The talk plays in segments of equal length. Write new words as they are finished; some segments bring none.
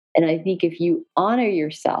And I think if you honor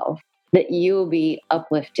yourself, that you'll be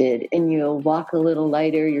uplifted and you'll walk a little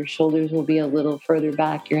lighter, your shoulders will be a little further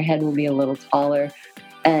back, your head will be a little taller,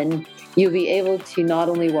 and you'll be able to not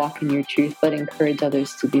only walk in your truth, but encourage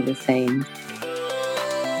others to do the same.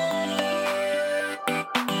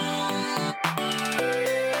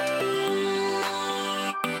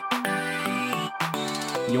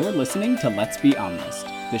 You're listening to Let's Be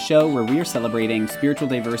Omnist, the show where we are celebrating spiritual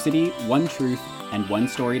diversity, one truth, and one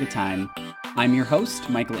story at a time. I'm your host,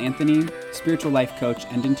 Michael Anthony, spiritual life coach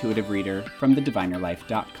and intuitive reader from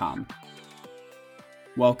thedivinerlife.com.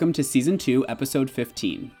 Welcome to Season 2, Episode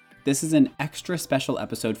 15. This is an extra special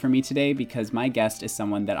episode for me today because my guest is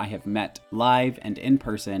someone that I have met live and in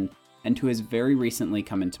person and who has very recently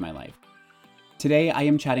come into my life. Today I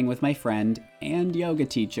am chatting with my friend and yoga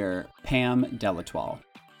teacher, Pam Delatoile.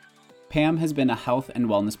 Pam has been a health and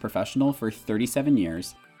wellness professional for 37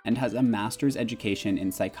 years and has a master's education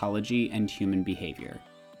in psychology and human behavior.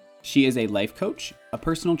 She is a life coach, a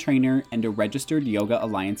personal trainer, and a registered Yoga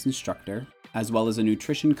Alliance instructor, as well as a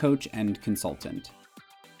nutrition coach and consultant.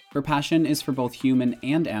 Her passion is for both human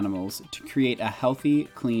and animals to create a healthy,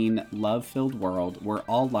 clean, love-filled world where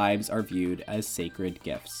all lives are viewed as sacred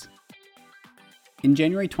gifts. In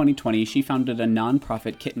January 2020, she founded a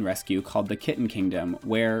nonprofit kitten rescue called The Kitten Kingdom,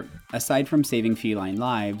 where, aside from saving feline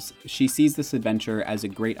lives, she sees this adventure as a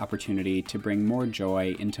great opportunity to bring more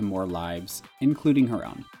joy into more lives, including her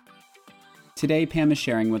own. Today, Pam is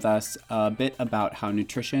sharing with us a bit about how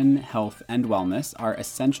nutrition, health, and wellness are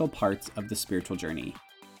essential parts of the spiritual journey.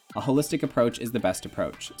 A holistic approach is the best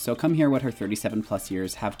approach, so come hear what her 37 plus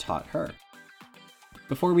years have taught her.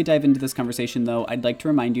 Before we dive into this conversation, though, I'd like to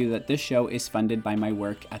remind you that this show is funded by my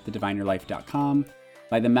work at thedivinerlife.com,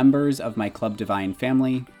 by the members of my Club Divine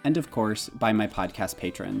family, and of course, by my podcast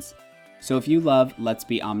patrons. So if you love Let's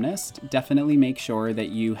Be Omnist, definitely make sure that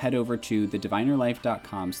you head over to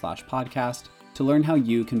thedivinerlife.com/podcast to learn how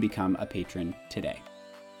you can become a patron today.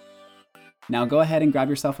 Now go ahead and grab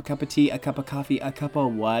yourself a cup of tea, a cup of coffee, a cup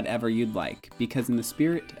of whatever you'd like, because in the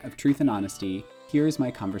spirit of truth and honesty, here's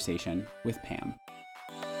my conversation with Pam.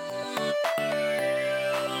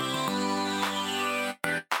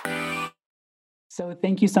 So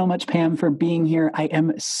thank you so much, Pam, for being here. I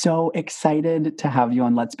am so excited to have you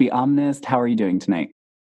on Let's Be Omnist. How are you doing tonight?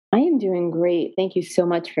 I am doing great. Thank you so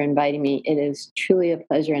much for inviting me. It is truly a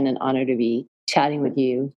pleasure and an honor to be chatting with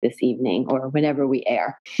you this evening or whenever we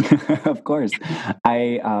air. Of course.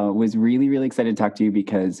 I was really, really excited to talk to you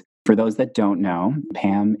because for those that don't know,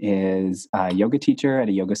 Pam is a yoga teacher at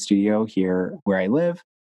a yoga studio here where I live.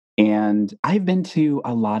 And I've been to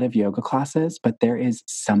a lot of yoga classes, but there is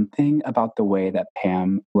something about the way that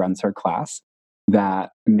Pam runs her class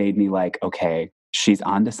that made me like, okay, she's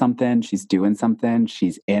onto something, she's doing something,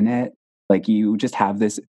 she's in it. Like you just have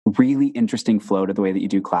this really interesting flow to the way that you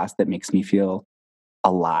do class that makes me feel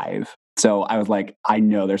alive. So I was like, I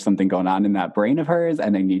know there's something going on in that brain of hers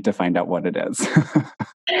and I need to find out what it is.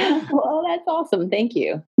 Well, that's awesome. Thank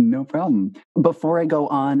you. No problem. Before I go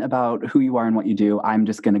on about who you are and what you do, I'm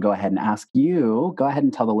just going to go ahead and ask you, go ahead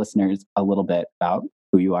and tell the listeners a little bit about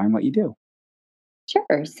who you are and what you do.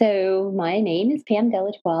 Sure. So my name is Pam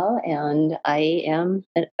Delatoile, and I am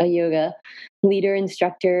a yoga leader,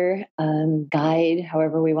 instructor, guide,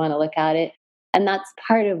 however we want to look at it. And that's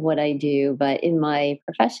part of what I do. But in my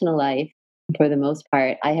professional life, for the most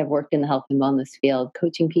part, I have worked in the health and wellness field,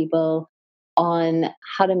 coaching people on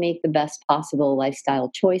how to make the best possible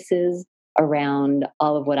lifestyle choices around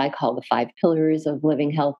all of what I call the 5 pillars of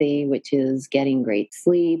living healthy, which is getting great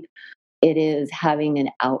sleep. It is having an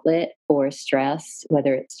outlet for stress,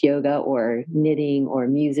 whether it's yoga or knitting or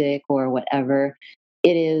music or whatever.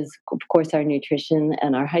 It is, of course, our nutrition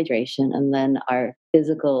and our hydration, and then our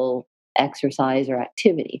physical exercise or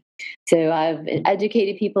activity. So I've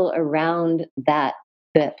educated people around that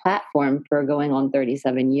platform for going on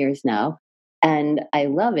 37 years now. And I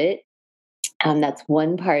love it. That's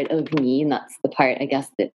one part of me, and that's the part, I guess,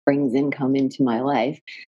 that brings income into my life.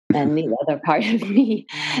 And the other part of me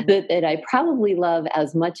that I probably love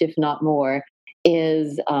as much, if not more,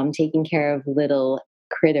 is taking care of little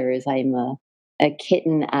critters. I'm a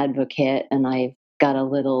kitten advocate, and I've got a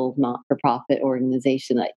little not-for-profit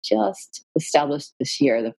organization I just established this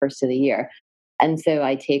year, the first of the year. And so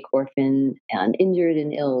I take orphan and injured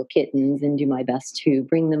and ill kittens and do my best to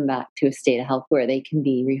bring them back to a state of health where they can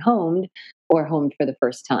be rehomed or homed for the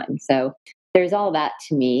first time. So there's all that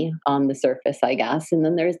to me on the surface, I guess. And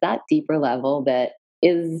then there's that deeper level that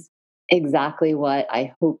is exactly what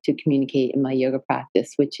I hope to communicate in my yoga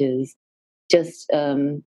practice, which is just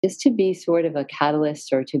to be sort of a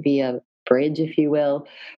catalyst or to be a bridge, if you will,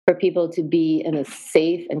 for people to be in a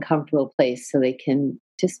safe and comfortable place so they can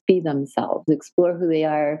just be themselves, explore who they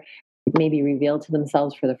are, maybe reveal to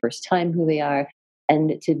themselves for the first time who they are,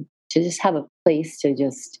 and to just have a place to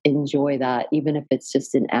just enjoy that, even if it's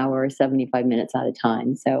just an hour or 75 minutes at a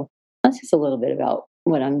time. So that's just a little bit about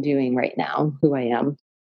what I'm doing right now, who I am.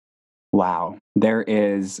 Wow. There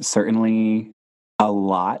is certainly a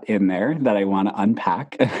lot in there that I want to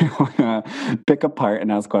unpack and I want to pick apart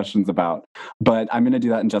and ask questions about. But I'm going to do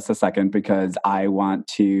that in just a second because I want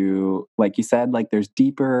to, like you said, like there's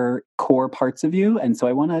deeper core parts of you. And so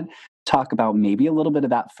I want to talk about maybe a little bit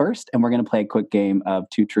of that first. And we're going to play a quick game of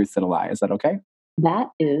Two Truths and a Lie. Is that okay? That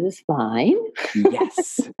is fine.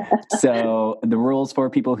 Yes. So the rules for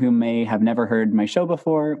people who may have never heard my show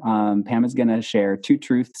before, Pam is going to share 2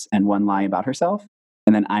 truths and 1 lie about herself.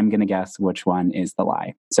 And then I'm going to guess which one is the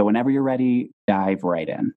lie. So whenever you're ready, dive right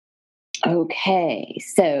in. Okay.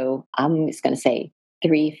 So I'm just going to say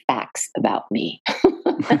 3 facts about me.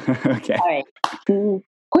 Okay. All right.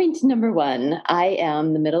 Point number 1, I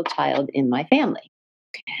am the middle child in my family.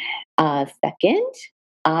 Second,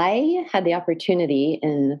 I had the opportunity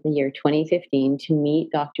in the year 2015 to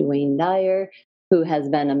meet Dr. Wayne Dyer, who has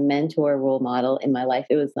been a mentor role model in my life.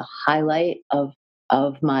 It was the highlight of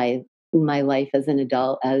my life as an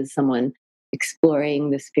adult, as someone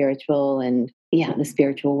exploring the spiritual and the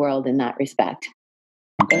spiritual world in that respect.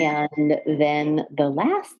 Okay. And then the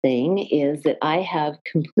last thing is that I have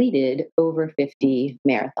completed over 50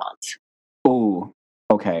 marathons. Oh,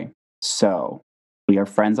 okay. So we are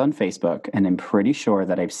friends on Facebook, and I'm pretty sure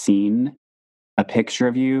that I've seen a picture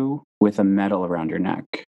of you with a medal around your neck.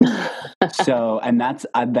 So, and that's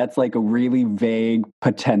like a really vague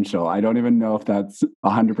potential. I don't even know if that's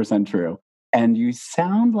 100% true. And you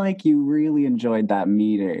sound like you really enjoyed that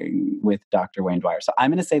meeting with Dr. Wayne Dyer. So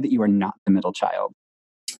I'm going to say that you are not the middle child.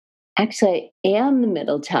 Actually, I am the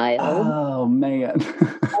middle child. Oh, man.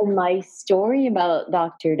 And my story about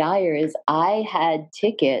Dr. Dyer is I had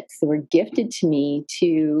tickets that were gifted to me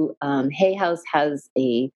to Hay House has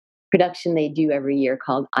a production they do every year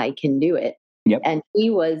called I Can Do It. Yep. And he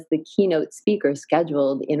was the keynote speaker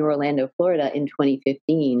scheduled in Orlando, Florida in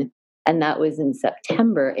 2015. And that was in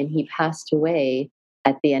September. And he passed away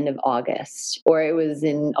at the end of August, or it was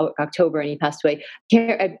in October and he passed away.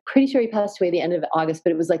 I'm pretty sure he passed away at the end of August,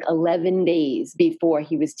 but it was like 11 days before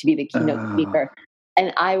he was to be the keynote speaker.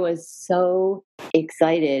 And I was so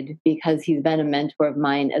excited because he's been a mentor of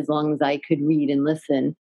mine as long as I could read and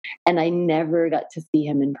listen. And I never got to see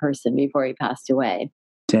him in person before he passed away.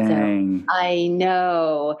 Dang. So I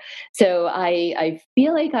know. So I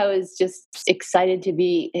feel like I was just excited to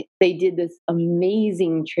be, they did this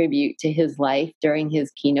amazing tribute to his life during his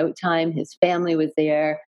keynote time. His family was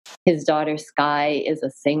there. His daughter Sky is a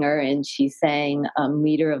singer and she sang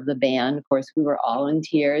leader of the band. Of course, we were all in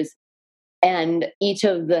tears. And each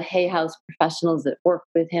of the Hay House professionals that worked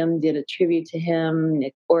with him did a tribute to him,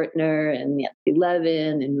 Nick Ortner and Nancy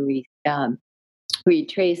Levin and Reed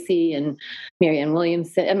Tracy and Marianne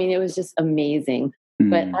Williamson. I mean, it was just amazing.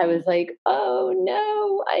 But I was like, oh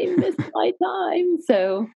no, I missed my time.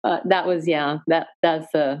 So that was that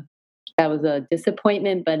was a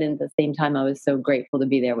disappointment, but at the same time, I was so grateful to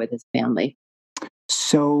be there with his family.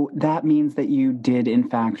 So that means that you did, in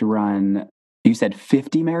fact, run, you said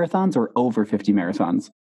 50 marathons or over 50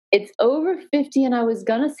 marathons? It's over 50, and I was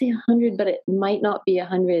going to say 100, but it might not be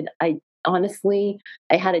 100. Honestly,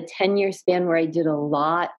 I had a 10-year span where I did a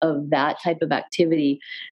lot of that type of activity.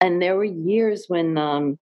 And there were years when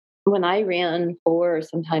I ran 4 or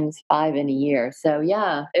sometimes 5 in a year. So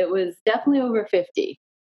yeah, it was definitely over 50.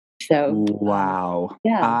 So wow.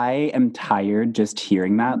 yeah. I am tired just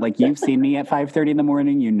hearing that. Like, you've seen me at 5:30 in the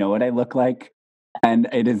morning, you know what I look like, and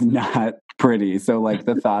it is not pretty. So like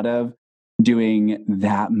the thought of doing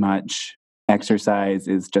that much exercise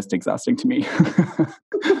is just exhausting to me.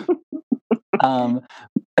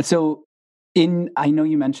 So I know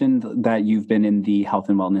you mentioned that you've been in the health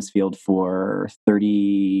and wellness field for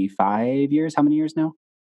 35 years. How many years now?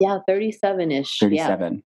 Yeah, 37-ish.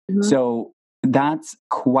 37. Yeah. Mm-hmm. So that's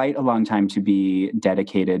quite a long time to be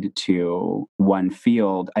dedicated to one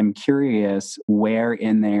field. I'm curious where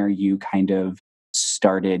in there you kind of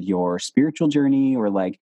started your spiritual journey, or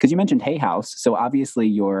like, because you mentioned Hay House. So obviously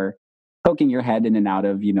you're poking your head in and out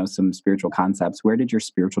of, some spiritual concepts. Where did your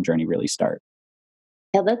spiritual journey really start?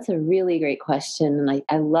 Yeah, that's a really great question. And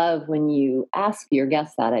I love when you ask your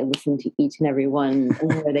guests that. I listen to each and every one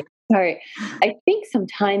where they start. I think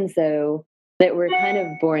sometimes, though, that we're kind of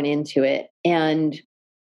born into it. And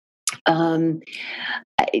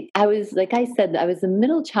I was, like I said, I was the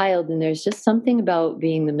middle child. And there's just something about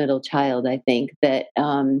being the middle child, I think, that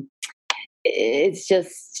it's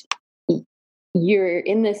just, you're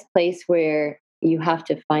in this place where you have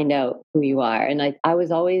to find out who you are. And I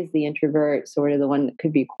was always the introvert, sort of the one that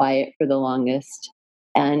could be quiet for the longest.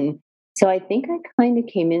 And so I think I kind of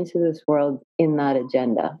came into this world in that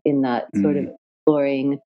agenda, in that sort of Mm.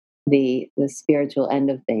 exploring the spiritual end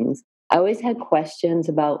of things. I always had questions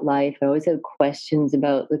about life. I always had questions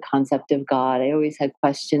about the concept of God. I always had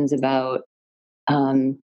questions about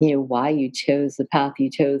why you chose the path you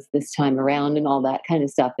chose this time around and all that kind of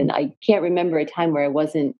stuff. And I can't remember a time where I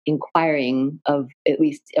wasn't inquiring of, at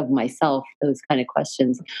least of myself, those kind of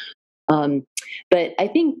questions. Um, but I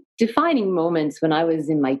think defining moments when I was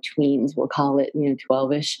in my tweens, we'll call it,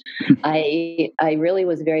 12ish, I really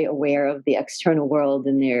was very aware of the external world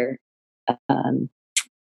and um,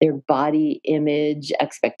 their body image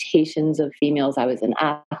expectations of females. I was an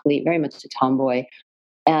athlete, very much a tomboy,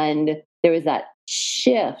 and there was that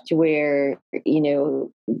shift where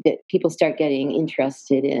that people start getting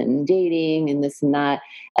interested in dating and this and that,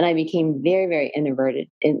 and I became very, very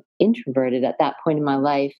introverted at that point in my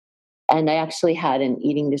life, and I actually had an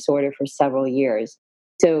eating disorder for several years.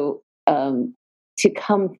 So to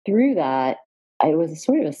come through that, it was a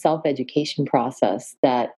sort of a self-education process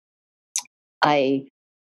that I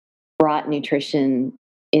brought nutrition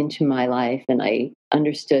into my life, and I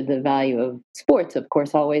understood the value of sports. Of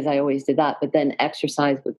course, I always did that, but then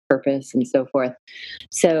exercise with purpose and so forth.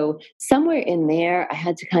 So somewhere in there, I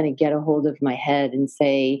had to kind of get a hold of my head and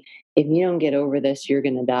say, if you don't get over this, you're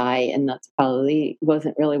going to die. And that's probably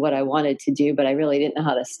wasn't really what I wanted to do, but I really didn't know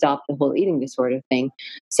how to stop the whole eating disorder thing.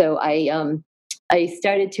 So I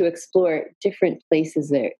started to explore different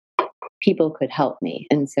places that people could help me.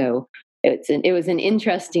 And so it was an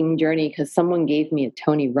interesting journey because someone gave me a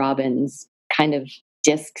Tony Robbins kind of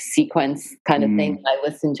disc sequence kind of thing. I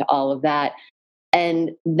listened to all of that.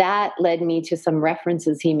 And that led me to some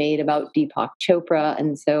references he made about Deepak Chopra.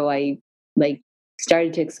 And so I like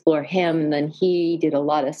started to explore him. And then he did a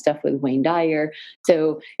lot of stuff with Wayne Dyer.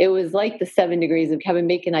 So it was like the 7 degrees of Kevin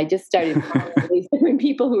Bacon. I just started finding these different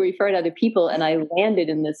people who referred other people. And I landed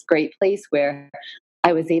in this great place where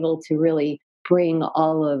I was able to really bring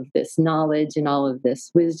all of this knowledge and all of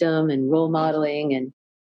this wisdom and role modeling and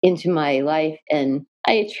into my life. And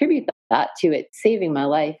I attribute that to it saving my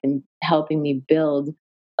life and helping me build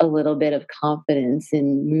a little bit of confidence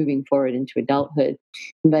in moving forward into adulthood.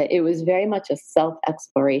 But it was very much a self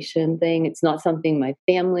exploration thing. It's not something my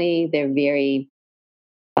family, they're very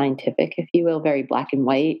scientific, if you will, very black and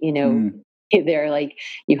white, Mm. they're like,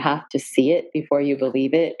 you have to see it before you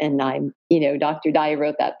believe it. And Dr. Dyer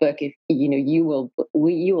wrote that book. If you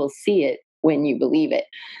will see it when you believe it.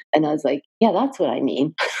 And I was like, yeah, that's what I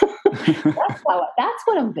mean. That's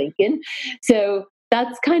what I'm thinking. So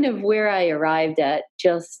that's kind of where I arrived at,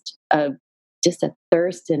 just a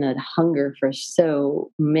thirst and a hunger for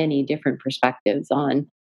so many different perspectives on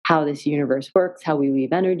how this universe works, how we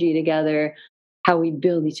weave energy together, how we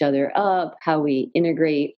build each other up, how we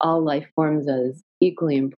integrate all life forms as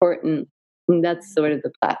equally important. And that's sort of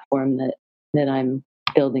the platform that I'm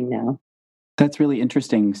building now. That's really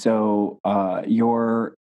interesting. So,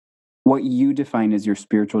 what you define as your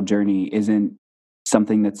spiritual journey isn't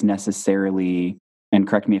something that's necessarily, and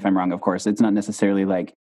correct me if I'm wrong, of course, it's not necessarily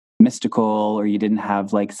like mystical, or you didn't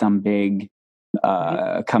have like some big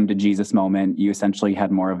come to Jesus moment. You essentially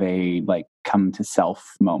had more of a like come to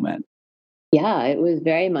self moment. Yeah, it was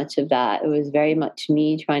very much of that. It was very much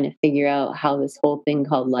me trying to figure out how this whole thing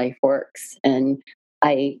called life works. And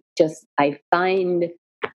I find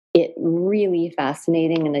it really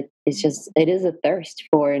fascinating, and it is a thirst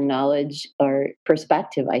for knowledge or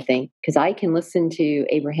perspective, I think, because I can listen to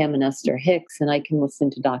Abraham and Esther Hicks, and I can listen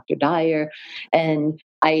to Dr. Dyer, and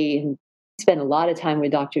I spent a lot of time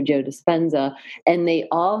with Dr. Joe Dispenza, and they're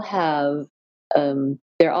all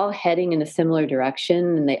heading in a similar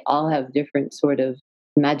direction, and they all have different sort of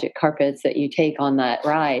magic carpets that you take on that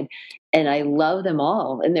ride. And I love them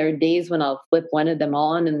all. And there are days when I'll flip one of them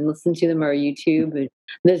on and listen to them or YouTube. And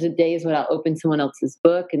there's days when I'll open someone else's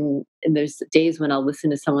book, and there's days when I'll listen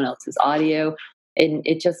to someone else's audio, and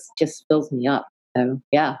it just fills me up. So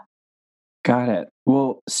yeah. Got it.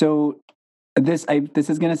 Well, so this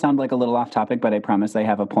is going to sound like a little off topic, but I promise I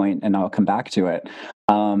have a point, and I'll come back to it.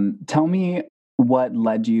 Tell me what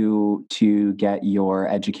led you to get your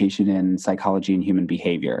education in psychology and human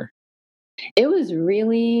behavior. It was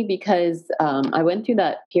really because I went through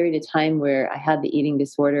that period of time where I had the eating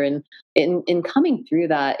disorder, and in coming through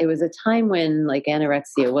that, it was a time when like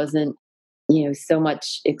anorexia wasn't so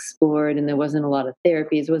much explored, and there wasn't a lot of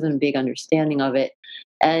therapies, wasn't a big understanding of it,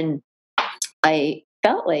 and I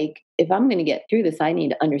felt like if I'm going to get through this, I need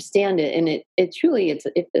to understand it. And it truly, it's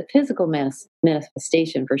a physical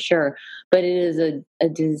manifestation for sure, but it is a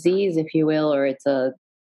disease, if you will, or it's a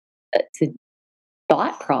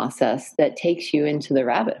thought process that takes you into the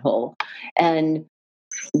rabbit hole. And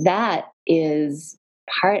that is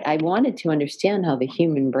part I wanted to understand how the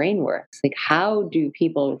human brain works. Like, how do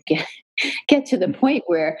people get to the point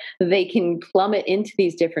where they can plummet into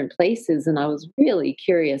these different places? And I was really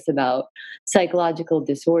curious about psychological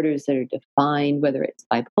disorders that are defined, whether it's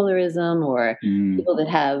bipolarism or Mm. people that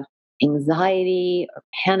have anxiety or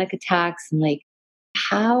panic attacks, and like,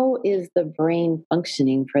 how is the brain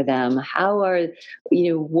functioning for them? How are,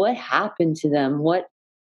 what happened to them? What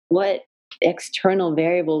external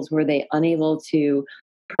variables were they unable to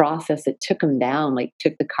process that took them down, like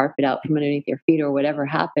took the carpet out from underneath their feet or whatever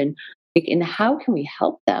happened? Like, and how can we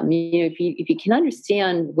help them? If you can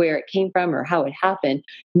understand where it came from or how it happened,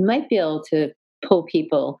 you might be able to pull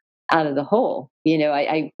people out of the hole.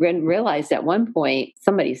 I realized at one point,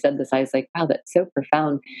 somebody said this, I was like, wow, that's so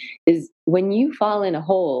profound, is when you fall in a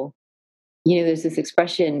hole, there's this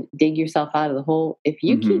expression, dig yourself out of the hole. If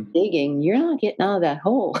you keep Hmm. digging, you're not getting out of that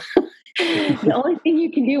hole. The only thing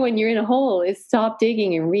you can do when you're in a hole is stop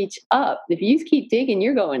digging and reach up. If you just keep digging,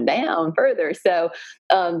 you're going down further. So,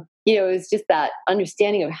 it's just that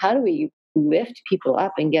understanding of how do we lift people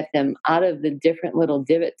up and get them out of the different little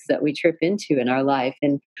divots that we trip into in our life.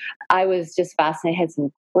 And I was just fascinated. I had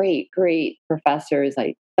some great, great professors.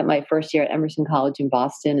 I spent my first year at Emerson College in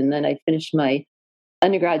Boston, and then I finished my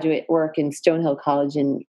undergraduate work in Stonehill College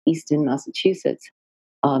in Easton, Massachusetts.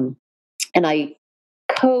 Um, and I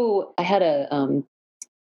had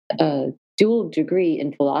a dual degree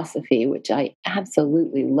in philosophy, which I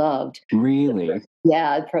absolutely loved. Really?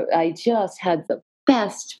 Yeah, I just had the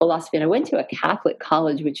best philosophy. And I went to a Catholic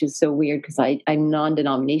college, which is so weird because I'm non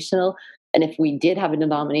denominational. And if we did have a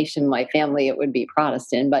denomination in my family, it would be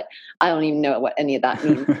Protestant, but I don't even know what any of that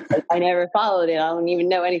means. I never followed it. I don't even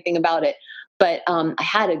know anything about it. But I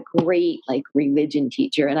had a great like religion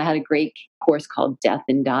teacher, and I had a great course called Death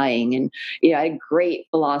and Dying, and I had a great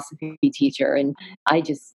philosophy teacher, and I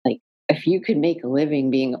just like, if you could make a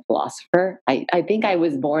living being a philosopher, I think I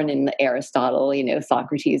was born in the Aristotle,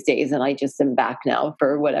 Socrates days, and I just am back now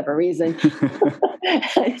for whatever reason.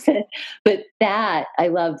 But that I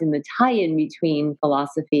loved, in the tie-in between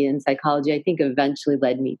philosophy and psychology, I think eventually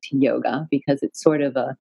led me to yoga, because it's sort of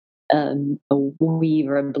a weave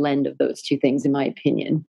or a blend of those two things, in my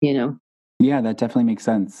opinion. Yeah, that definitely makes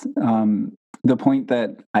sense. The point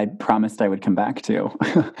that I promised I would come back to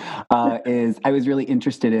is I was really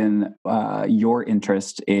interested in your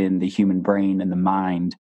interest in the human brain and the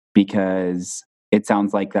mind, because it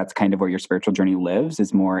sounds like that's kind of where your spiritual journey lives,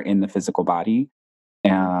 is more in the physical body.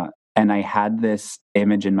 And I had this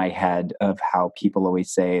image in my head of how people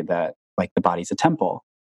always say that, like, the body's a temple.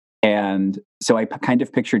 And so I kind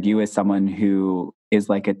of pictured you as someone who is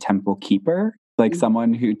like a temple keeper, like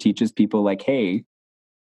someone who teaches people, like, hey,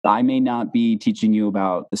 I may not be teaching you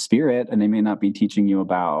about the spirit, and I may not be teaching you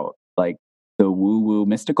about like the woo woo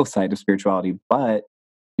mystical side of spirituality, but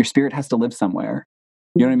your spirit has to live somewhere.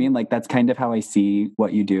 You know what I mean? Like, that's kind of how I see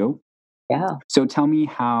what you do. Yeah. So tell me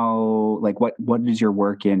how, like, what does your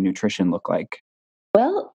work in nutrition look like?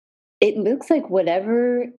 Well, it looks like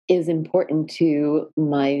whatever is important to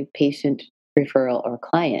my patient referral or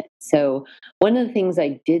client. So, one of the things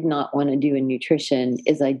I did not want to do in nutrition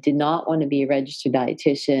is I did not want to be a registered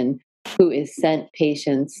dietitian who is sent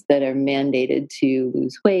patients that are mandated to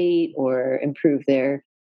lose weight or improve their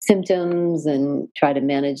symptoms and try to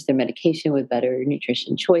manage their medication with better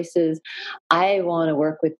nutrition choices. I want to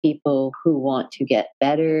work with people who want to get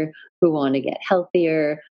better, who want to get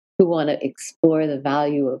healthier, who want to explore the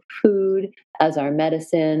value of food as our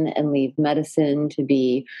medicine and leave medicine to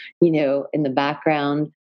be, in the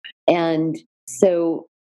background. And so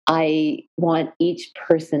I want each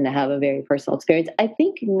person to have a very personal experience. I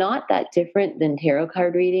think not that different than tarot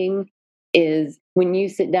card reading is when you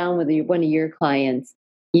sit down with one of your clients,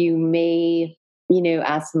 you may,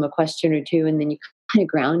 ask them a question or two, and then you kind of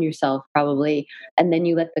ground yourself probably, and then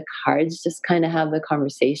you let the cards just kind of have the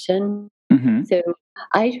conversation. Hmm. So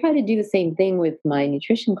I try to do the same thing with my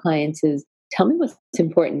nutrition clients, is tell me what's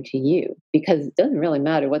important to you, because it doesn't really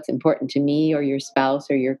matter what's important to me or your spouse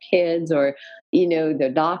or your kids or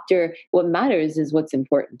the doctor. What matters is what's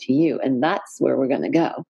important to you, and that's where we're going to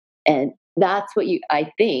go. And that's what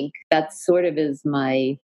I think that's sort of is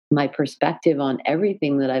my perspective on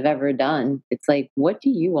everything that I've ever done. It's like, what do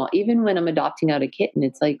you want? Even when I'm adopting out a kitten,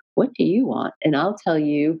 it's like, what do you want? And I'll tell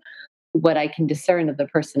you what I can discern of the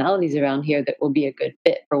personalities around here that will be a good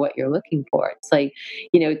fit for what you're looking for. It's like,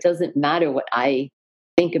 it doesn't matter what I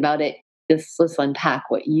think about it. Let's unpack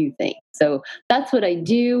what you think. So that's what I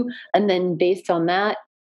do. And then based on that,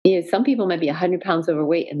 some people might be 100 pounds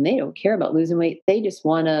overweight and they don't care about losing weight. They just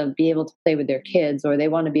want to be able to play with their kids, or they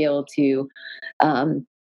want to be able to um,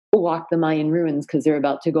 walk the Mayan ruins because they're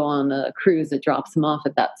about to go on a cruise that drops them off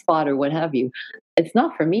at that spot or what have you. It's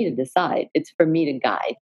not for me to decide. It's for me to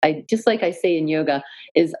guide. I just, like I say in yoga,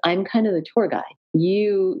 is I'm kind of the tour guide.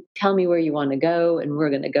 You tell me where you want to go, and we're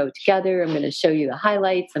going to go together. I'm going to show you the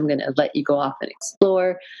highlights. I'm going to let you go off and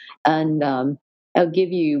explore, and I'll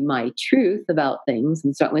give you my truth about things.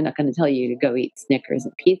 I'm certainly not going to tell you to go eat Snickers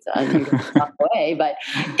and pizza and you're going to walk away. But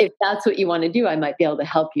if that's what you want to do, I might be able to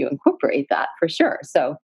help you incorporate that for sure.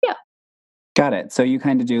 So, yeah. Got it. So you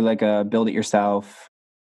kind of do like a build it yourself,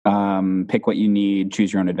 pick what you need,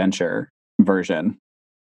 choose your own adventure version.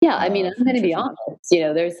 Yeah, I mean, I'm going to be honest.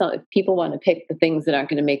 There's some if people want to pick the things that aren't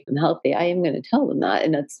going to make them healthy. I am going to tell them that,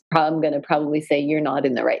 and I'm going to probably say you're not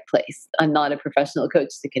in the right place. I'm not a professional coach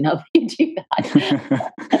that can help you do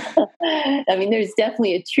that. I mean, there's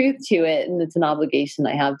definitely a truth to it, and it's an obligation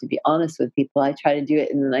I have to be honest with people. I try to do it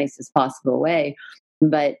in the nicest possible way.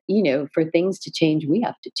 But for things to change, we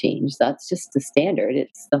have to change. That's just the standard.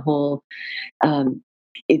 Um,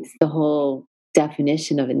 it's the whole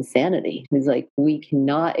definition of insanity. It's like we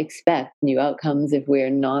cannot expect new outcomes if we're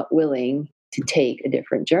not willing to take a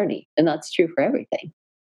different journey. And that's true for everything.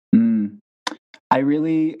 I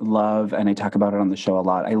really love, and I talk about it on the show a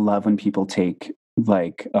lot, I love when people take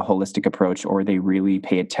like a holistic approach, or they really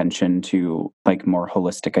pay attention to like more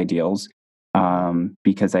holistic ideals,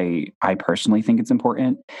 because I personally think it's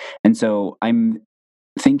important. And so I'm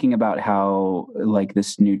thinking about how like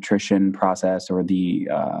this nutrition process, or the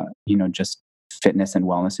just fitness and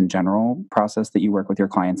wellness in general process that you work with your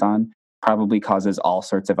clients on, probably causes all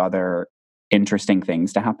sorts of other interesting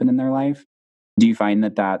things to happen in their life. Do you find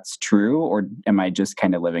that that's true, or am I just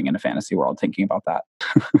kind of living in a fantasy world thinking about that?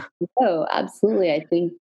 Oh, absolutely. I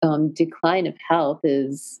think decline of health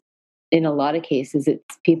is, in a lot of cases, it's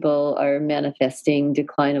people are manifesting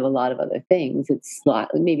decline of a lot of other things. It's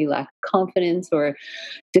maybe lack of confidence, or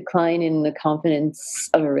decline in the confidence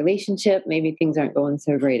of a relationship. Maybe things aren't going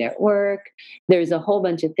so great at work. There's a whole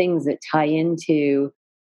bunch of things that tie into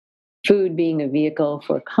food being a vehicle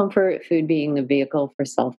for comfort, food being a vehicle for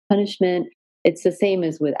self-punishment. It's the same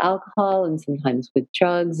as with alcohol and sometimes with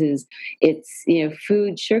drugs.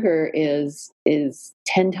 Food, sugar is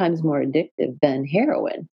 10 times more addictive than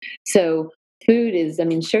heroin. So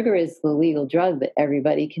sugar is the legal drug that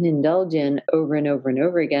everybody can indulge in over and over and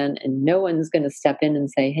over again, and no one's going to step in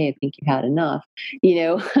and say, hey, I think you've had enough.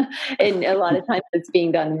 And a lot of times it's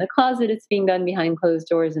being done in the closet, it's being done behind closed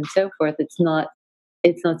doors and so forth. It's not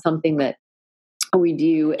something that we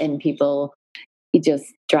do and people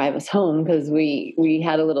just drive us home because we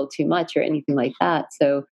had a little too much or anything like that.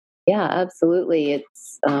 So yeah, absolutely.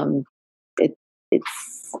 It's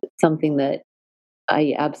something that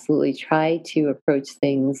I absolutely try to approach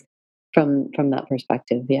things from that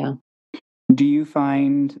perspective. Yeah. Do you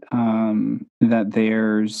find that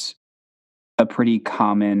there's a pretty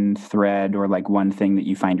common thread, or like one thing that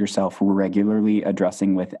you find yourself regularly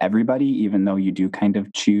addressing with everybody, even though you do kind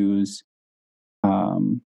of choose,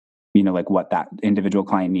 like what that individual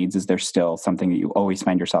client needs? Is there still something that you always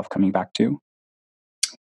find yourself coming back to?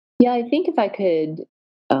 Yeah, I think if I could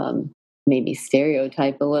maybe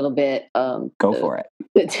stereotype a little bit. Go for it.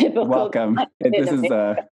 The typical. Welcome. This is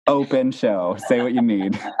an open show. Say what you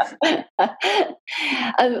need.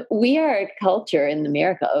 We are a culture in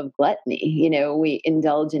America of gluttony. We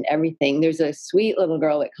indulge in everything. There's a sweet little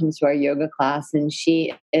girl that comes to our yoga class, and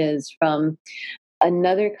she is from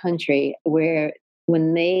another country where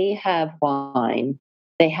when they have wine,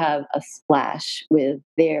 they have a splash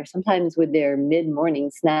sometimes with their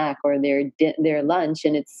mid-morning snack or their lunch,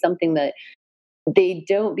 and it's something that they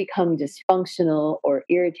don't become dysfunctional or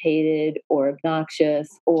irritated or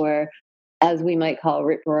obnoxious, or as we might call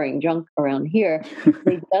rip roaring drunk around here.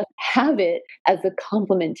 They just have it as a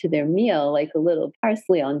compliment to their meal, like a little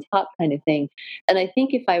parsley on top kind of thing. And I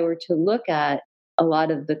think if I were to look at a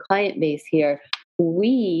lot of the client base here,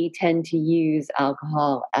 we tend to use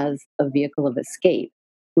alcohol as a vehicle of escape.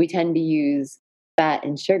 We tend to use fat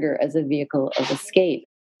and sugar as a vehicle of escape.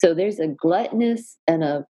 So there's a gluttonous and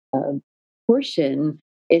a portion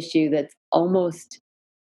issue that's almost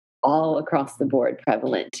all across the board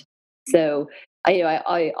prevalent. So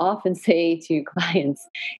I often say to clients,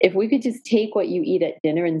 if we could just take what you eat at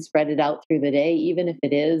dinner and spread it out through the day, even if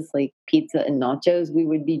it is like pizza and nachos, we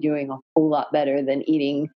would be doing a whole lot better than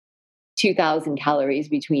eating 2,000 calories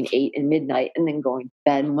between 8 and midnight and then going to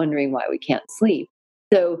bed and wondering why we can't sleep.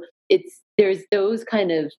 So there's those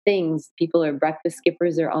kind of things. People are breakfast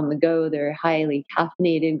skippers, are on the go, they're highly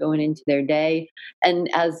caffeinated going into their day. And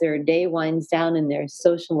as their day winds down and their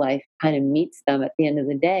social life kind of meets them at the end of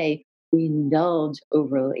the day, we indulge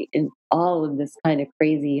overly in all of this kind of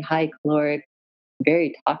crazy, high caloric,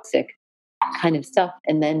 very toxic kind of stuff.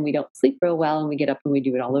 And then we don't sleep real well and we get up and we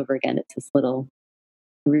do it all over again. It's this little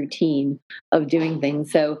routine of doing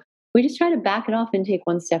things. So we just try to back it off and take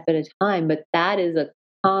one step at a time. But that is a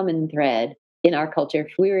common thread in our culture.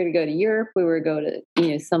 If we were to go to Europe, we were to go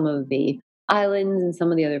to, some of the islands and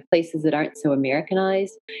some of the other places that aren't so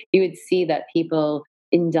Americanized, you would see that people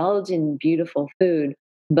indulge in beautiful food,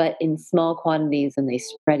 but in small quantities, and they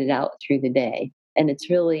spread it out through the day. And it's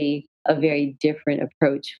really a very different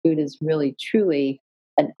approach. Food is really truly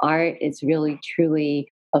an art. It's really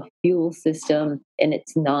truly a fuel system, and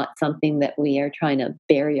it's not something that we are trying to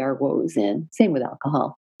bury our woes in. Same with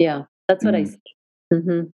alcohol. Yeah, that's what I see.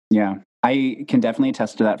 Mm-hmm. Yeah, I can definitely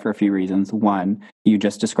attest to that for a few reasons. One, you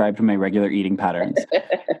just described my regular eating patterns.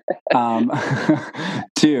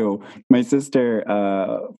 Two, my sister,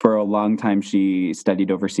 for a long time, she studied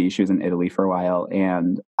overseas. She was in Italy for a while.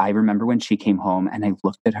 And I remember when she came home and I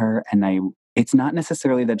looked at her and it's not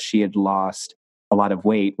necessarily that she had lost a lot of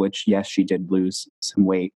weight, which yes, she did lose some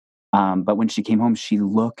weight. But when she came home, she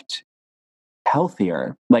looked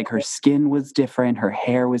healthier. Like her skin was different, her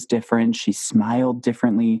hair was different, she smiled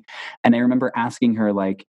differently. And I remember asking her,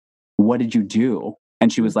 like, what did you do?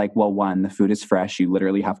 And she was like, well, one, the food is fresh. You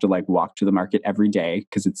literally have to like walk to the market every day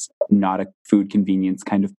because it's not a food convenience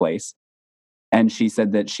kind of place. And she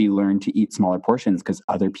said that she learned to eat smaller portions because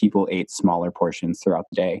other people ate smaller portions throughout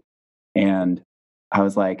the day. And I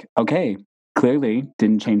was like, okay, clearly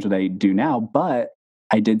didn't change what I do now, but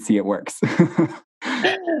I did see it works.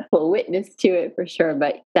 Well, witness to it for sure,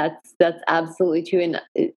 but that's absolutely true. And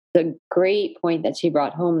it's a great point that she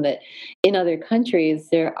brought home, that in other countries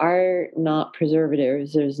there are not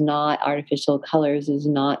preservatives, there's not artificial colors, there's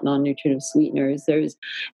not non-nutritive sweeteners, there's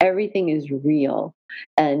everything is real.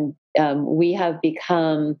 And we have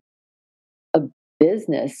become a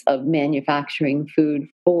business of manufacturing food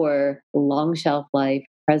for long shelf life,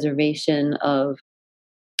 preservation of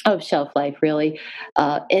shelf life, really,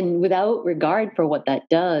 and without regard for what that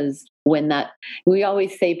does. When that, we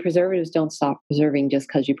always say preservatives don't stop preserving just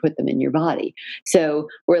because you put them in your body. So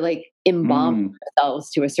we're like embalming ourselves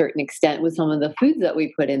to a certain extent with some of the foods that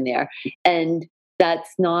we put in there, and that's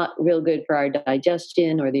not real good for our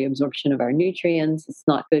digestion or the absorption of our nutrients. It's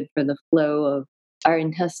not good for the flow of our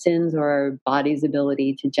intestines or our body's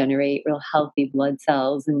ability to generate real healthy blood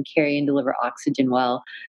cells and carry and deliver oxygen well.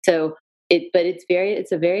 So but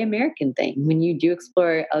it's a very American thing. When you do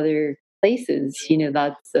explore other places,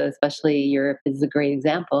 that's especially Europe is a great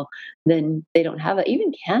example. Then they don't have it.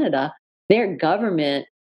 Even Canada, their government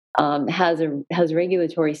has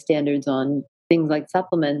regulatory standards on things like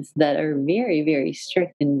supplements that are very, very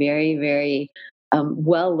strict and very, very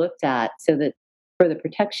well looked at, so that for the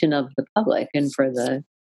protection of the public and for the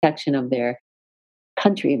protection of their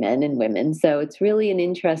countrymen and women. So it's really an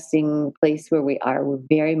interesting place where we are. We're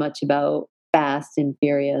very much about fast and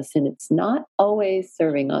furious, and it's not always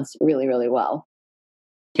serving us really, really well.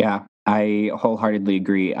 Yeah, I wholeheartedly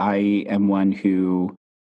agree. I am one who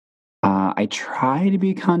I try to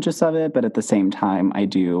be conscious of it, but at the same time, I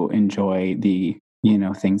do enjoy the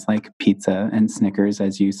things like pizza and Snickers,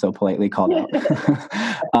 as you so politely called out.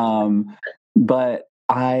 But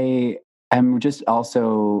I am just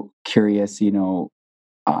also curious,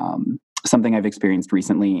 something I've experienced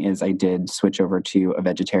recently is I did switch over to a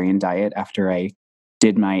vegetarian diet after I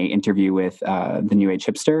did my interview with the New Age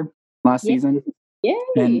Hipster last season. Yay!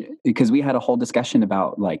 And because we had a whole discussion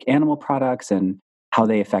about like animal products and how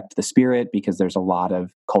they affect the spirit, because there's a lot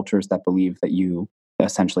of cultures that believe that you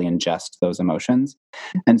essentially ingest those emotions.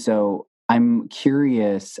 And so I'm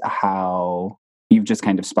curious how you've just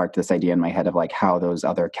kind of sparked this idea in my head of like how those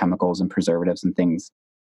other chemicals and preservatives and things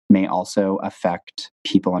may also affect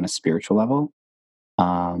people on a spiritual level.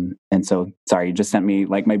 And so, sorry, you just sent me,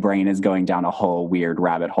 like, my brain is going down a whole weird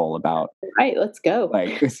rabbit hole about, right, let's go.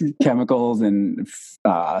 Like chemicals and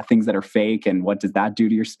things that are fake, and what does that do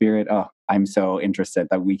to your spirit? Oh, I'm so interested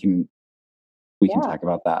that we can talk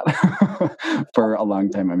about that for a long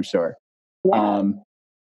time, I'm sure. Yeah.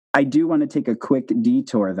 I do want to take a quick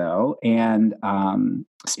detour though, and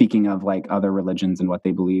speaking of like other religions and what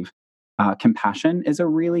they believe. Compassion is a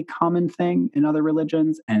really common thing in other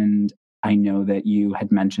religions. And I know that you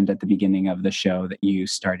had mentioned at the beginning of the show that you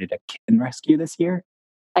started a kitten rescue this year.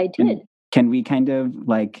 I did. Can we kind of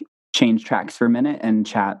like change tracks for a minute and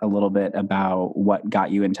chat a little bit about what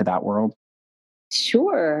got you into that world?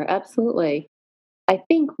 Sure, absolutely. I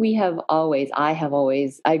think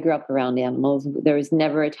I grew up around animals. There was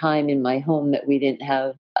never a time in my home that we didn't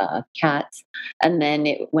have cats. And then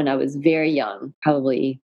when I was very young,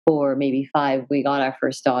 probably 4, maybe 5, we got our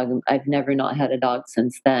first dog. I've never not had a dog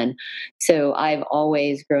since then. So I've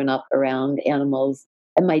always grown up around animals.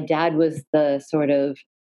 And my dad was the sort of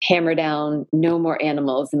hammer down, no more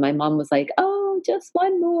animals. And my mom was like, oh, just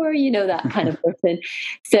one more, that kind of person.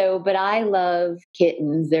 So, but I love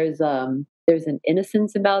kittens. There's an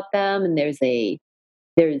innocence about them, and there's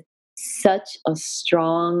such a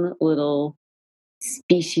strong little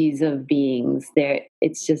species of beings. They're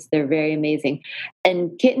very amazing.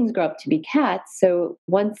 And kittens grow up to be cats. So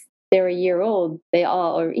once they're a year old,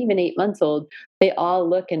 or even 8 months old, they all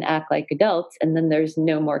look and act like adults. And then there's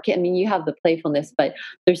no more kitten. I mean, you have the playfulness, but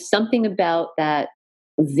there's something about that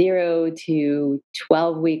 0 to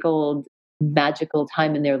 12-week old magical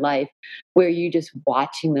time in their life where you just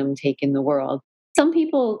watching them take in the world. Some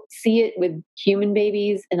people see it with human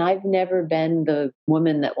babies, and I've never been the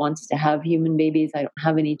woman that wants to have human babies. I don't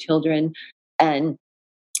have any children. And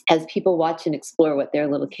as people watch and explore what their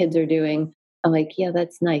little kids are doing, I'm like, yeah,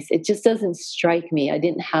 that's nice. It just doesn't strike me. I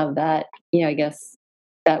didn't have that, I guess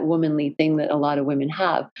that womanly thing that a lot of women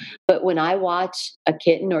have. But when I watch a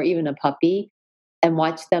kitten or even a puppy and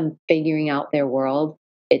watch them figuring out their world,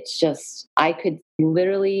 it's just, I could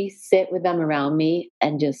literally sit with them around me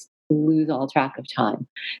and just lose all track of time.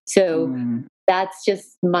 So that's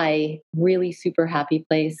just my really super happy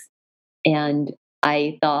place. And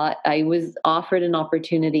I thought I was offered an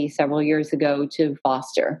opportunity several years ago to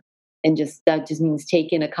foster. And that just means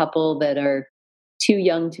take in a couple that are too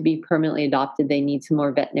young to be permanently adopted. They need some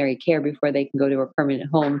more veterinary care before they can go to a permanent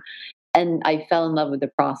home. And I fell in love with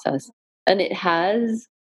the process. And it has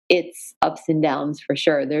its ups and downs for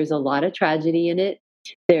sure. There's a lot of tragedy in it.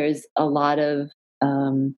 There's a lot of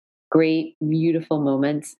great, beautiful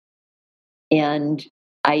moments. And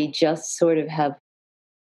I just sort of have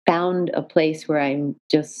found a place where I'm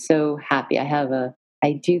just so happy.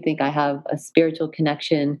 I do think I have a spiritual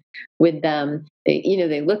connection with them.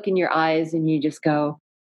 They look in your eyes and you just go,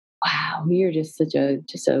 wow, you're just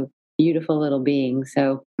just a beautiful little being.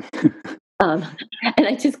 So, um, and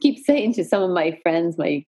I just keep saying to some of my friends,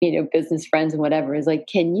 my, business friends and whatever, is like,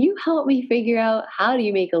 can you help me figure out how do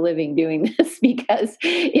you make a living doing this? Because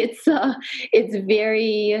it's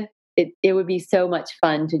very, it would be so much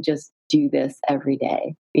fun to just do this every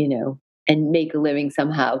day, and make a living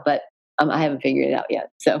somehow. But I haven't figured it out yet.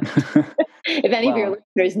 So if any of your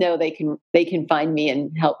listeners know, they can find me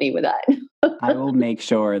and help me with that. I will make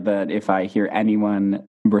sure that if I hear anyone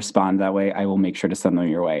respond that way, I will make sure to send them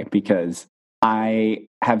your way, because I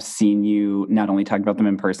have seen you not only talk about them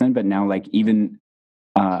in person, but now even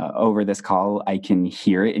over this call, I can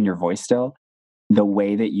hear it in your voice still. The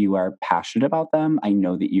way that you are passionate about them, I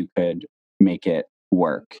know that you could make it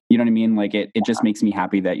work. You know what I mean? It just makes me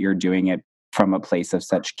happy that you're doing it from a place of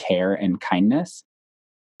such care and kindness.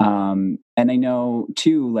 And I know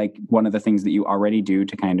too, one of the things that you already do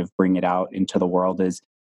to kind of bring it out into the world is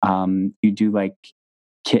you do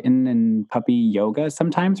kitten and puppy yoga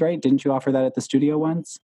sometimes, right? Didn't you offer that at the studio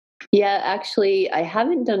once? Yeah, actually, I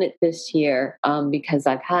haven't done it this year because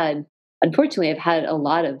unfortunately, I've had a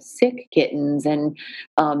lot of sick kittens. And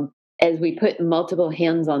as we put multiple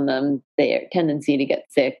hands on them, their tendency to get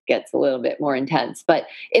sick gets a little bit more intense. But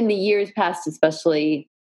in the years past, especially,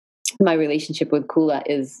 my relationship with Kula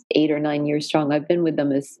is 8 or 9 years strong. I've been with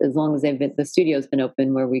them as long as the studio's been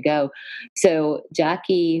open where we go. So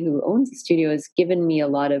Jackie, who owns the studio, has given me a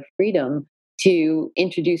lot of freedom to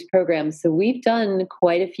introduce programs. So we've done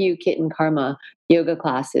quite a few kitten karma yoga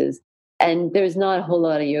classes. And there's not a whole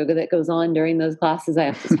lot of yoga that goes on during those classes. I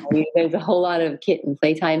have to tell you, there's a whole lot of kitten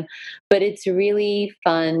playtime, but it's really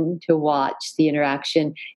fun to watch the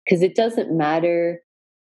interaction, because it doesn't matter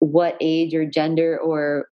what age or gender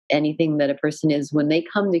or anything that a person is. When they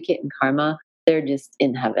come to kitten karma, they're just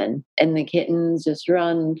in heaven, and the kittens just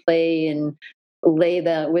run and play and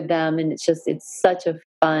with them. And it's such a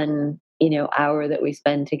fun, hour that we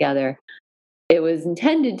spend together. It was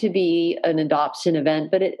intended to be an adoption event,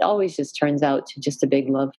 but it always just turns out to just a big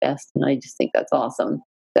love fest. And I just think that's awesome.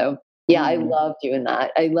 So yeah, I love doing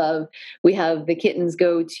that. We have the kittens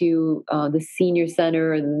go to the senior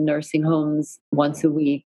center or the nursing homes once a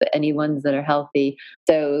week, any ones that are healthy.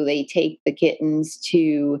 So they take the kittens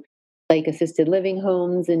to assisted living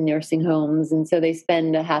homes and nursing homes. And so they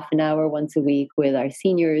spend a half an hour once a week with our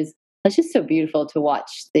seniors. It's just so beautiful to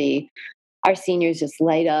watch our seniors just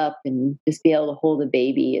light up and just be able to hold a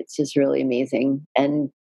baby. It's just really amazing. And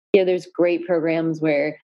there's great programs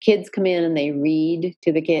where kids come in and they read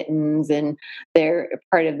to the kittens, and they're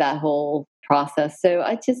part of that whole process. So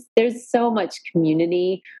there's so much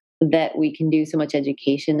community that we can do, so much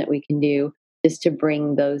education that we can do just to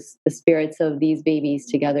bring the spirits of these babies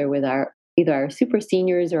together with either our super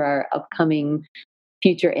seniors or our upcoming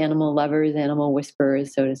future animal lovers, animal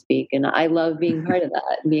whisperers, so to speak. And I love being part of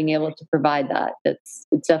that, being able to provide that. It's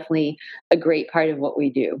definitely a great part of what we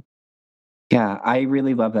do. Yeah, I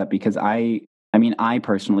really love that because I mean, I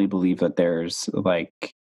personally believe that there's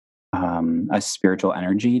like a spiritual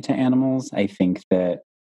energy to animals. I think that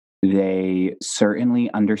they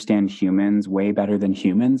certainly understand humans way better than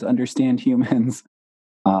humans understand humans.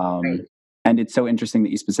 Right. Um, and it's so interesting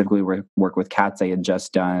that you specifically work with cats. I had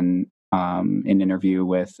just done an interview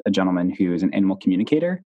with a gentleman who's an animal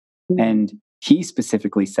communicator, Mhm. and he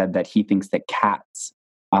specifically said that he thinks that cats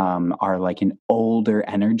are like an older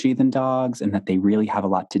energy than dogs and that they really have a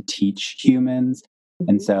lot to teach humans.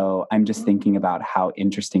 And Mhm. so I'm just thinking about how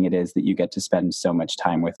interesting it is that you get to spend so much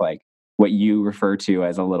time with like what you refer to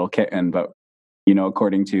as a little kitten, but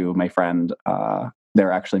according to my friend,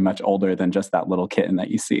 they're actually much older than just that little kitten that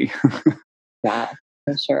you see. Yeah,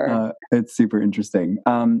 for sure. It's super interesting.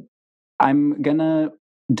 I'm gonna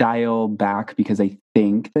dial back because I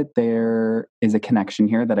think that there is a connection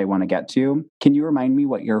here that I want to get to. Can you remind me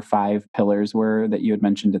what your 5 pillars were that you had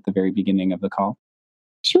mentioned at the very beginning of the call?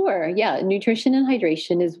 Sure. Yeah. Nutrition and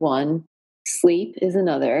hydration is one, sleep is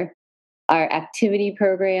another. Our activity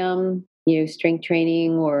program, strength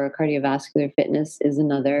training or cardiovascular fitness is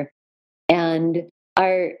another. And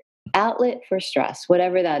our outlet for stress,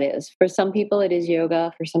 whatever that is. For some people, it is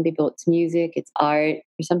yoga. For some people, it's music, it's art.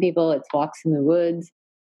 For some people, it's walks in the woods.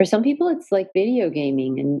 For some people, it's like video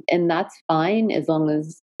gaming. And that's fine as long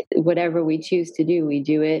as whatever we choose to do, we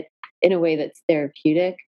do it in a way that's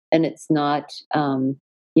therapeutic and it's not,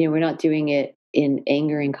 we're not doing it in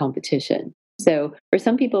anger and competition. So for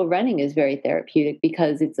some people, running is very therapeutic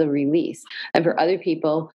because it's a release. And for other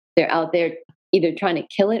people, they're out there either trying to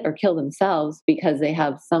kill it or kill themselves because they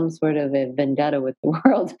have some sort of a vendetta with the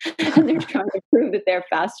world and they're trying to prove that they're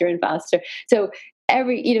faster and faster. So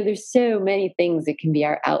there's so many things that can be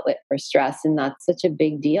our outlet for stress, and that's such a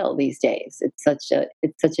big deal these days. It's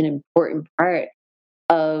such an important part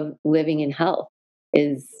of living in health.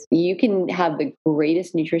 Is you can have the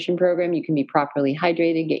greatest nutrition program, you can be properly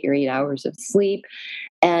hydrated, get your 8 hours of sleep,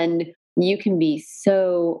 and you can be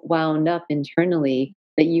so wound up internally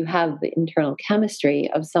that you have the internal chemistry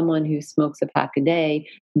of someone who smokes a pack a day,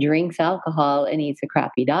 drinks alcohol, and eats a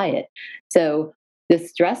crappy diet. So, the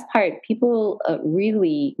stress part, people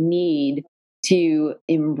really need to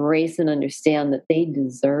embrace and understand that they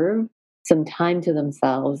deserve some time to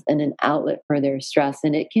themselves and an outlet for their stress.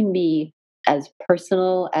 And it can be as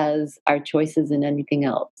personal as our choices and anything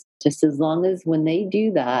else. Just as long as when they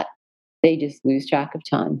do that, they just lose track of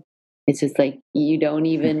time. It's just like you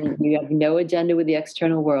have no agenda with the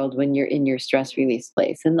external world when you're in your stress release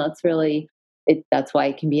place. And that's really it. That's why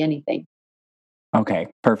it can be anything. Okay,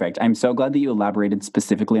 perfect. I'm so glad that you elaborated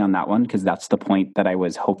specifically on that one because that's the point that I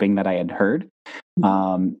was hoping that I had heard.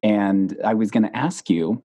 And I was going to ask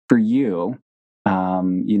you for you,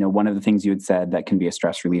 one of the things you had said that can be a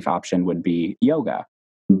stress relief option would be yoga,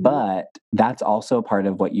 Mhm. but that's also part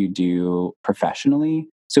of what you do professionally.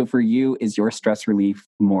 So for you, is your stress relief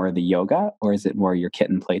more the yoga or is it more your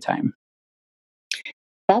kitten playtime?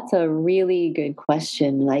 That's a really good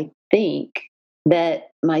question. And I think that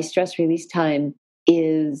my stress release time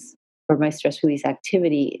is, or my stress release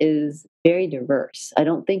activity is very diverse. I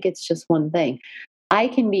don't think it's just one thing. I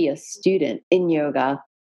can be a student in yoga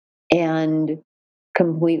and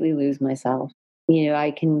completely lose myself.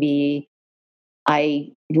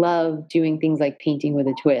 I love doing things like painting with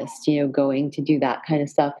a twist, going to do that kind of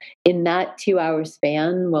stuff. In that 2 hour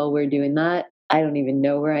span while we're doing that, I don't even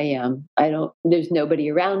know where I am. There's nobody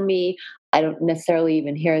around me. I don't necessarily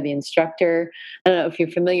even hear the instructor. I don't know if you're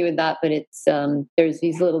familiar with that, but there's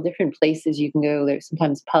these little different places you can go. There's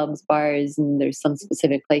sometimes pubs, bars, and there's some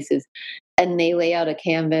specific places. And they lay out a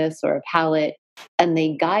canvas or a palette and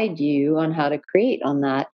they guide you on how to create on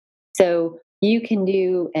that. So you can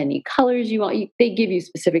do any colors you want. They give you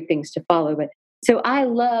specific things to follow. But so I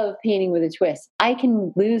love painting with a twist. I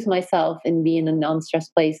can lose myself and be in a non-stress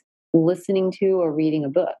place listening to or reading a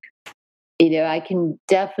book. I can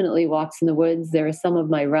definitely walks in the woods. There are some of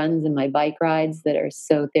my runs and my bike rides that are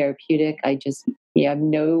so therapeutic. I just have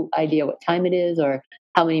no idea what time it is or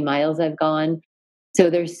how many miles I've gone. So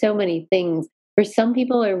there's so many things. For some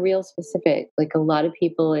people are real specific. Like a lot of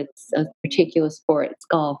people, it's a particular sport. It's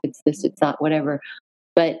golf. It's this. It's that. Whatever.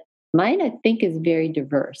 But mine, I think, is very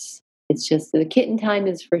diverse. It's just the kitten time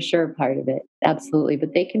is for sure part of it. Absolutely.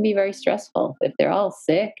 But they can be very stressful if they're all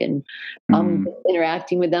sick and I'm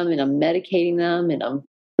interacting with them and I'm medicating them and I'm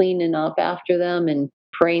cleaning up after them and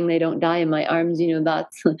praying they don't die in my arms.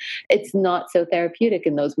 That's it's not so therapeutic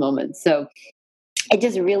in those moments. So it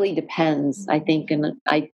just really depends, I think. And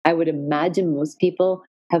I would imagine most people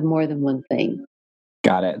have more than one thing.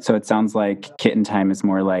 Got it. So it sounds like kitten time is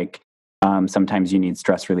more like sometimes you need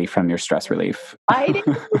stress relief from your stress relief. I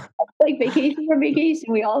didn't like vacation from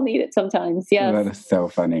vacation. We all need it sometimes. Yes. That is so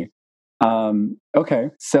funny. Okay.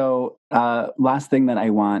 So last thing that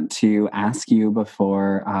I want to ask you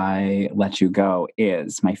before I let you go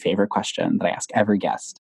is my favorite question that I ask every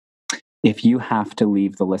guest. If you have to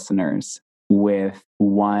leave the listeners with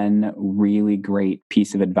one really great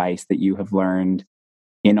piece of advice that you have learned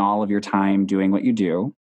in all of your time doing what you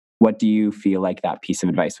do, what do you feel like that piece of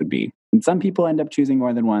advice would be? And some people end up choosing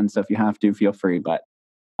more than one, so if you have to, feel free, but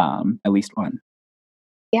at least one.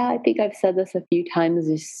 Yeah, I think I've said this a few times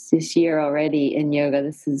this year already in yoga.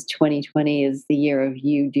 This is 2020 is the year of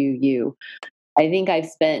you do you. I think I've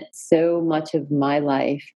spent so much of my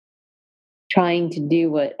life trying to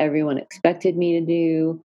do what everyone expected me to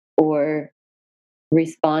do or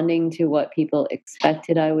responding to what people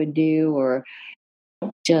expected I would do or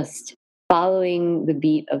just following the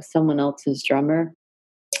beat of someone else's drummer.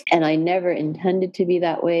 And I never intended to be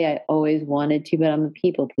that way. I always wanted to, but I'm a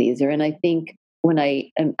people pleaser. And I think when I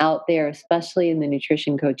am out there, especially in the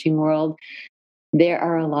nutrition coaching world, there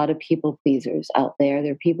are a lot of people pleasers out there.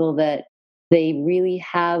 There are people that they really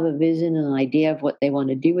have a vision and an idea of what they want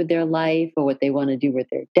to do with their life or what they want to do with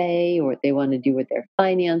their day or what they want to do with their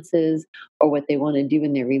finances or what they want to do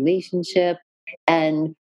in their relationship.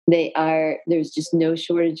 And there's just no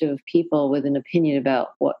shortage of people with an opinion about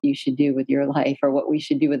what you should do with your life or what we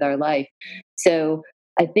should do with our life. So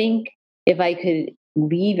I think if I could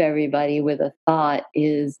leave everybody with a thought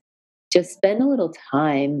is just spend a little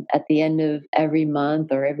time at the end of every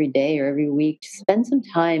month or every day or every week. Spend some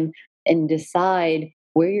time and decide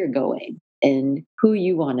where you're going and who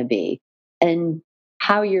you want to be and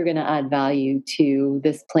how you're going to add value to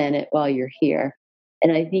this planet while you're here.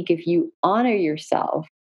 And I think if you honor yourself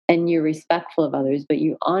and you're respectful of others, but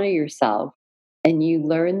you honor yourself and you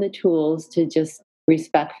learn the tools to just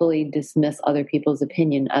respectfully dismiss other people's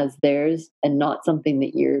opinion as theirs and not something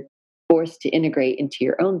that you're forced to integrate into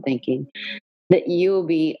your own thinking, that you'll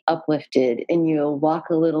be uplifted and you'll walk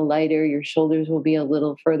a little lighter, your shoulders will be a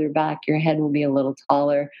little further back, your head will be a little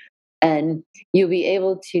taller, and you'll be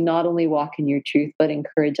able to not only walk in your truth, but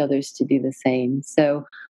encourage others to do the same. So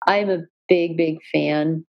I'm a big, big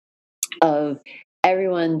fan of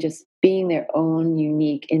everyone just being their own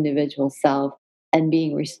unique individual self and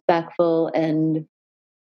being respectful and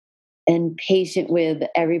patient with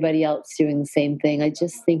everybody else doing the same thing. I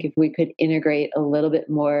just think if we could integrate a little bit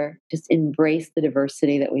more, just embrace the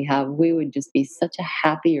diversity that we have, we would just be such a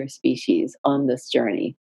happier species on this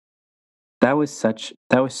journey. That was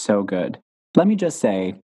so good. Let me just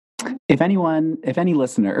say, if any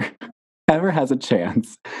listener ever has a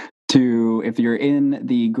chance to, if you're in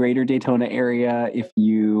the greater Daytona area, if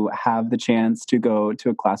you have the chance to go to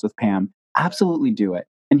a class with Pam, absolutely do it.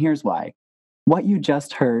 And here's why. What you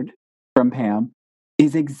just heard from Pam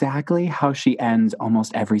is exactly how she ends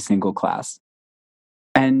almost every single class.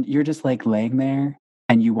 And you're just like laying there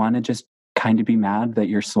and you want to just kind of be mad that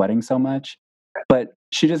you're sweating so much. But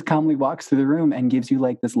she just calmly walks through the room and gives you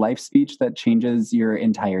like this life speech that changes your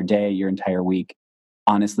entire day, your entire week.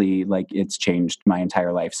 Honestly, like it's changed my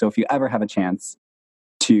entire life. So if you ever have a chance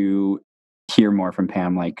to hear more from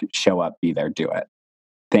Pam, like show up, be there, do it.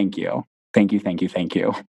 Thank you. Thank you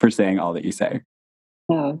for saying all that you say.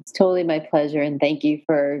 Oh, it's totally my pleasure. And thank you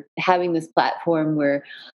for having this platform where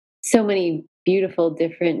so many beautiful,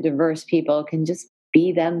 different, diverse people can just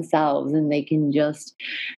be themselves and they can just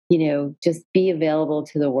be available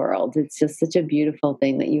to the world. It's just such a beautiful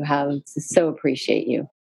thing that you have. So appreciate you.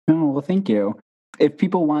 Oh, well, thank you. If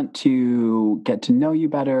people want to get to know you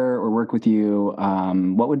better or work with you,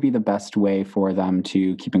 what would be the best way for them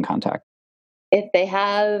to keep in contact? If they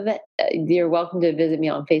have, you're welcome to visit me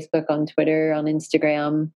on Facebook, on Twitter, on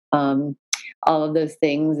Instagram. All of those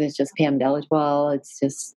things. It's just Pam Delachwal. It's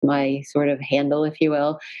just my sort of handle, if you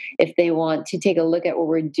will. If they want to take a look at what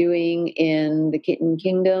we're doing in the Kitten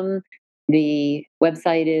Kingdom, the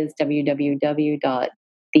website is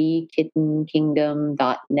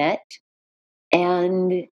www.thekittenkingdom.net.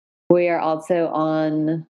 And we are also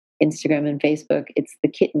on Instagram and Facebook. It's the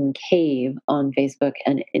Kitten Cave on Facebook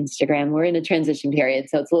and Instagram. We're in a transition period,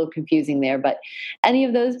 so it's a little confusing there. But any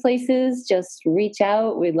of those places, just reach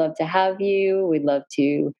out. We'd love to have you. We'd love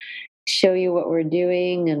to show you what we're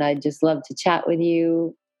doing. And I'd just love to chat with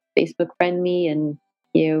you. Facebook friend me, and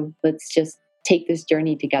let's just take this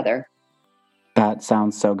journey together. That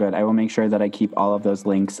sounds so good. I will make sure that I keep all of those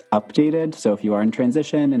links updated. So if you are in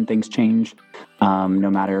transition and things change, no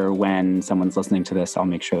matter when someone's listening to this, I'll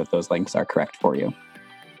make sure that those links are correct for you.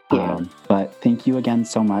 Yeah. But thank you again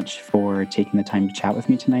so much for taking the time to chat with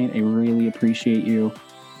me tonight. I really appreciate you.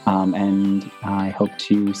 And I hope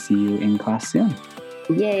to see you in class soon.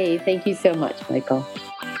 Yay. Thank you so much, Michael.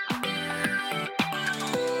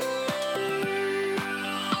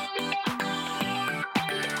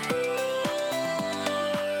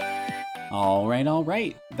 All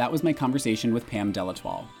right. That was my conversation with Pam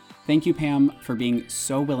Delatoile. Thank you, Pam, for being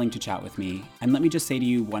so willing to chat with me. And let me just say to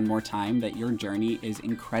you one more time that your journey is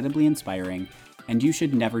incredibly inspiring, and you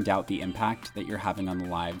should never doubt the impact that you're having on the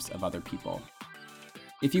lives of other people.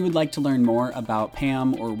 If you would like to learn more about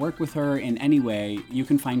Pam or work with her in any way, you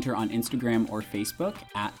can find her on Instagram or Facebook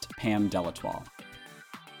at Pam Delatoile.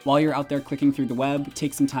 While you're out there clicking through the web,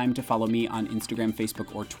 take some time to follow me on Instagram,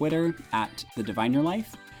 Facebook, or Twitter at The Diviner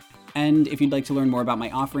Life. And if you'd like to learn more about my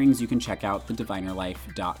offerings, you can check out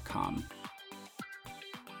thedivinerlife.com.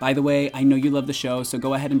 By the way, I know you love the show, so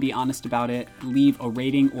go ahead and be honest about it. Leave a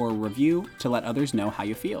rating or a review to let others know how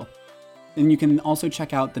you feel. And you can also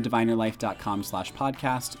check out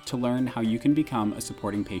thedivinerlife.com/podcast to learn how you can become a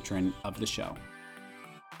supporting patron of the show.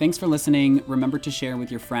 Thanks for listening. Remember to share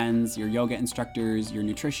with your friends, your yoga instructors, your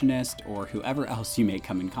nutritionist, or whoever else you may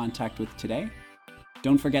come in contact with today.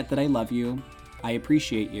 Don't forget that I love you. I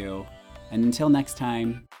appreciate you. And until next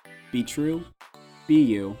time, be true, be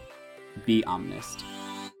you, be Omnist.